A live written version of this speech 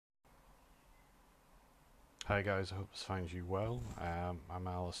Hi guys, I hope this finds you well. I'm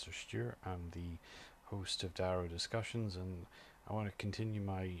Alistair Stewart. I'm the host of Darrow Discussions, and I want to continue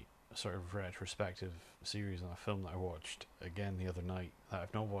my sort of retrospective series on a film that I watched again the other night that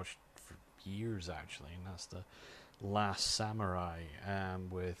I've not watched for years actually, and that's The Last Samurai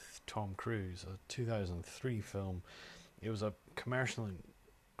with Tom Cruise, a 2003 film. It was a commercial and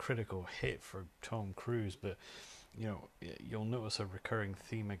critical hit for Tom Cruise, but you'll notice a recurring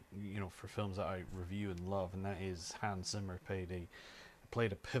theme, for films that I review and love, and that is Hans Zimmer played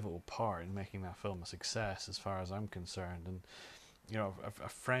a pivotal part in making that film a success, as far as I'm concerned. And a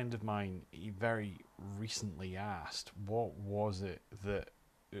friend of mine, he very recently asked, "What was it that?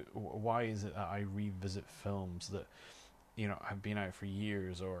 Why is it that I revisit films that?" Have been out for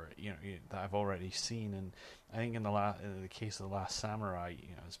years, or that I've already seen. And I think in the case of The Last Samurai, I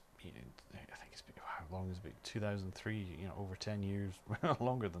think it's been, how long has it been? 2003. Over 10 years,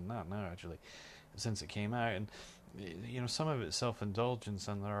 longer than that now actually, since it came out. And some of it's self-indulgence,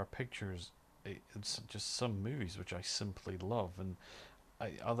 and there are pictures. It's just some movies which I simply love, and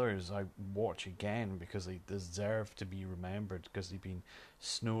others I watch again because they deserve to be remembered, because they've been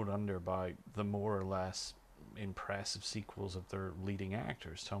snowed under by the more or less impressive sequels of their leading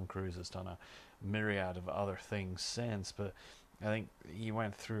actors. Tom Cruise has done a myriad of other things since, but I think he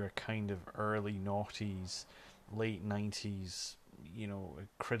went through a kind of early noughties, late 90s,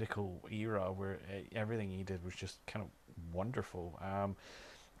 critical era where everything he did was just kind of wonderful.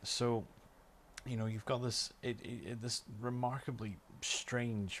 So you've got this remarkably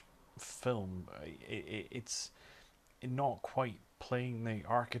strange film. It's not quite playing the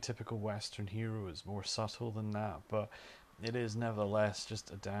archetypical Western hero. It's more subtle than that, but it is nevertheless just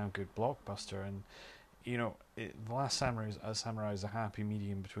a damn good blockbuster. And The Last Samurai is a happy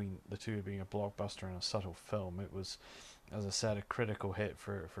medium between the two, being a blockbuster and a subtle film. It was, as I said, a critical hit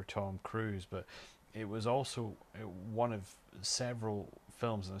for Tom Cruise, but it was also one of several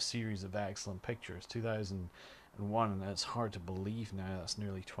films in a series of excellent pictures. 2001, and it's hard to believe now, that's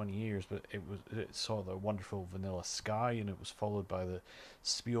nearly 20 years, but it saw the wonderful Vanilla Sky, and it was followed by the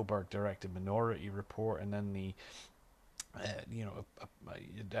Spielberg directed Minority Report, and then the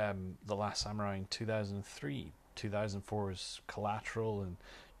Last Samurai in 2003, 2004's Collateral, and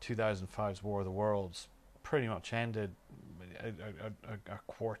 2005's War of the Worlds. Pretty much ended a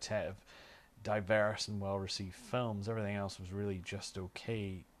quartet of diverse and well received films. Everything else was really just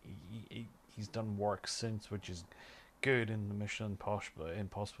okay. He's done work since, which is good, and the Mission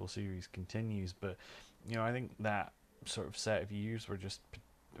Impossible series continues. But I think that sort of set of years were just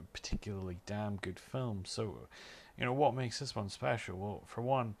particularly damn good films. So, what makes this one special? Well, for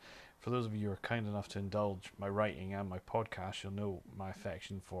one, for those of you who are kind enough to indulge my writing and my podcast, you'll know my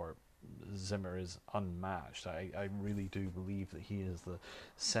affection for Zimmer is unmatched. I really do believe that he is the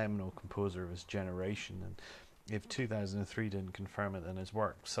seminal composer of his generation, and if 2003 didn't confirm it, then his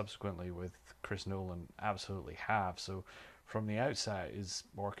work subsequently with Chris Nolan absolutely have. So from the outset, his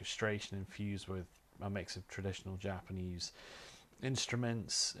orchestration infused with a mix of traditional Japanese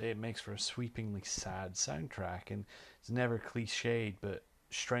instruments, it makes for a sweepingly sad soundtrack, and it's never cliched but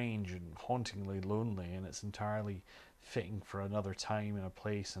strange and hauntingly lonely, and it's entirely fitting for another time and a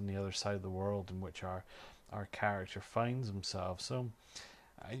place on the other side of the world in which our character finds himself. So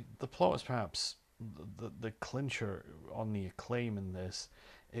the plot is perhaps the clincher on the acclaim in this.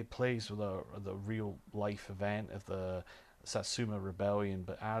 It plays with the real life event of the Satsuma Rebellion,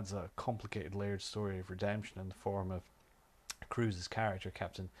 but adds a complicated layered story of redemption in the form of Cruise's character,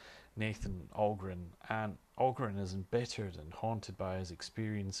 Captain Nathan Algren. And Algren is embittered and haunted by his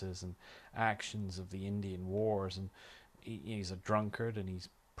experiences and actions of the Indian Wars, and he's a drunkard, and he's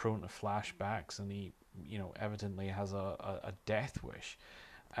prone to flashbacks, and he, evidently has a death wish.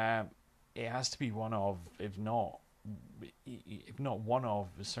 Um, it has to be one of, if not one of,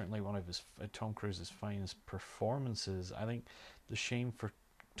 certainly one of his Tom Cruise's finest performances. I think the shame for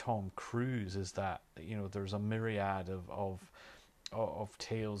Tom Cruise is that there's a myriad of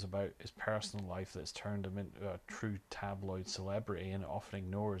tales about his personal life that's turned him into a true tabloid celebrity, and it often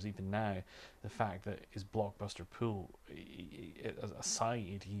ignores, even now, the fact that his blockbuster pool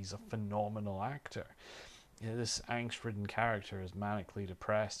aside, he's a phenomenal actor. This angst-ridden character is manically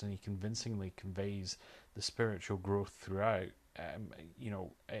depressed, and he convincingly conveys the spiritual growth throughout.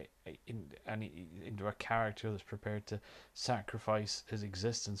 Into a character that's prepared to sacrifice his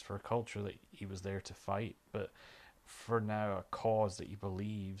existence for a culture that he was there to fight, but for now a cause that he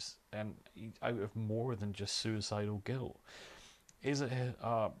believes, and out of more than just suicidal guilt. Is it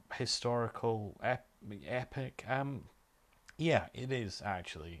a historical epic? Yeah, it is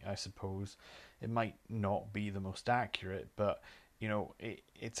actually. I suppose it might not be the most accurate, but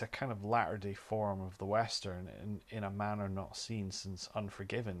it's a kind of latter day form of the Western in a manner not seen since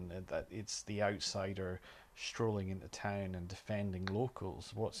Unforgiven. That it's the outsider strolling into town and defending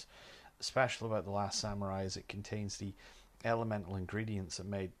locals. What's special about The Last Samurai is it contains the elemental ingredients that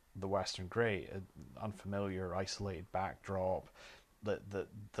made the Western great: an unfamiliar, isolated backdrop, the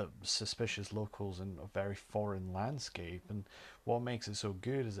suspicious locals in a very foreign landscape. And what makes it so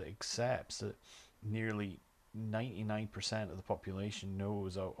good is it accepts that nearly 99% of the population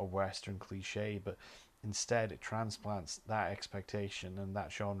knows a Western cliche, but instead it transplants that expectation and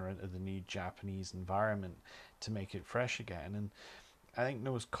that genre into the new Japanese environment to make it fresh again. And I think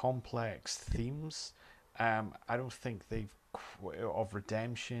those complex themes, I don't think they've of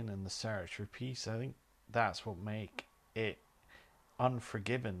redemption and the search for peace. I think that's what make it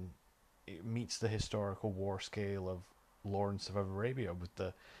Unforgiven. It meets the historical war scale of Lawrence of Arabia with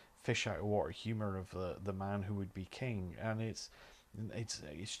the fish out of water humor of the man who would be king, and it's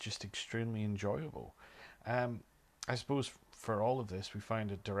just extremely enjoyable. I suppose for all of this, we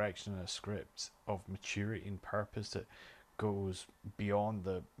find a direction and a script of maturity and purpose that goes beyond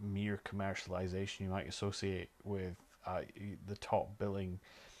the mere commercialization you might associate with the top billing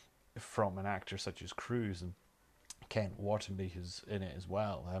from an actor such as Cruise, and Kent Waterby is in it as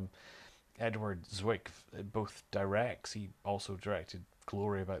well. Edward Zwick both directs. He also directed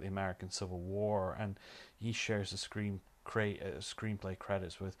Glory about the American Civil War, and he shares the screenplay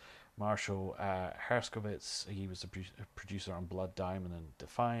credits with Marshall Herskovitz. He was the producer on Blood Diamond and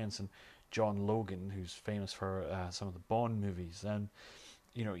Defiance, and John Logan, who's famous for some of the Bond movies. And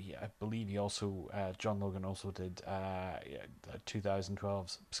I believe he also John Logan also did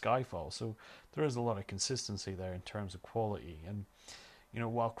 2012's Skyfall. So there is a lot of consistency there in terms of quality. And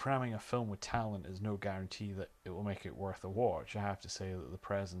while cramming a film with talent is no guarantee that it will make it worth a watch, I have to say that the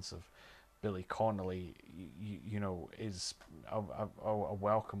presence of Billy Connolly, is a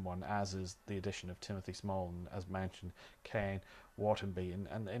welcome one, as is the addition of Timothy Small and, as mentioned, Ken Wattenby,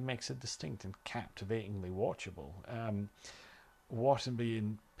 and it makes it distinct and captivatingly watchable. Wattenby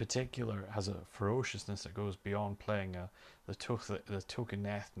in particular has a ferociousness that goes beyond playing the token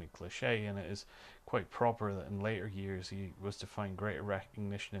ethnic cliche, and it is quite proper that in later years he was to find greater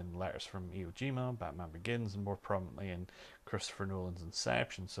recognition in Letters from Iwo Jima, Batman Begins, and more prominently in Christopher Nolan's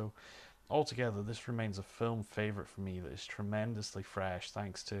Inception. So altogether, this remains a film favourite for me that is tremendously fresh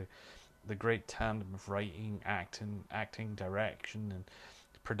thanks to the great tandem of writing, acting, direction, and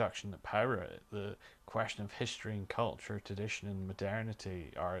production that power it. The question of history and culture, tradition and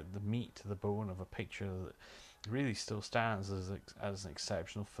modernity are the meat to the bone of a picture that really still stands as an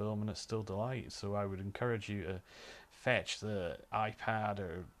exceptional film, and it still delights. So I would encourage you to fetch the iPad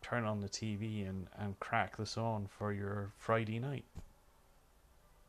or turn on the TV and crack this on for your Friday night.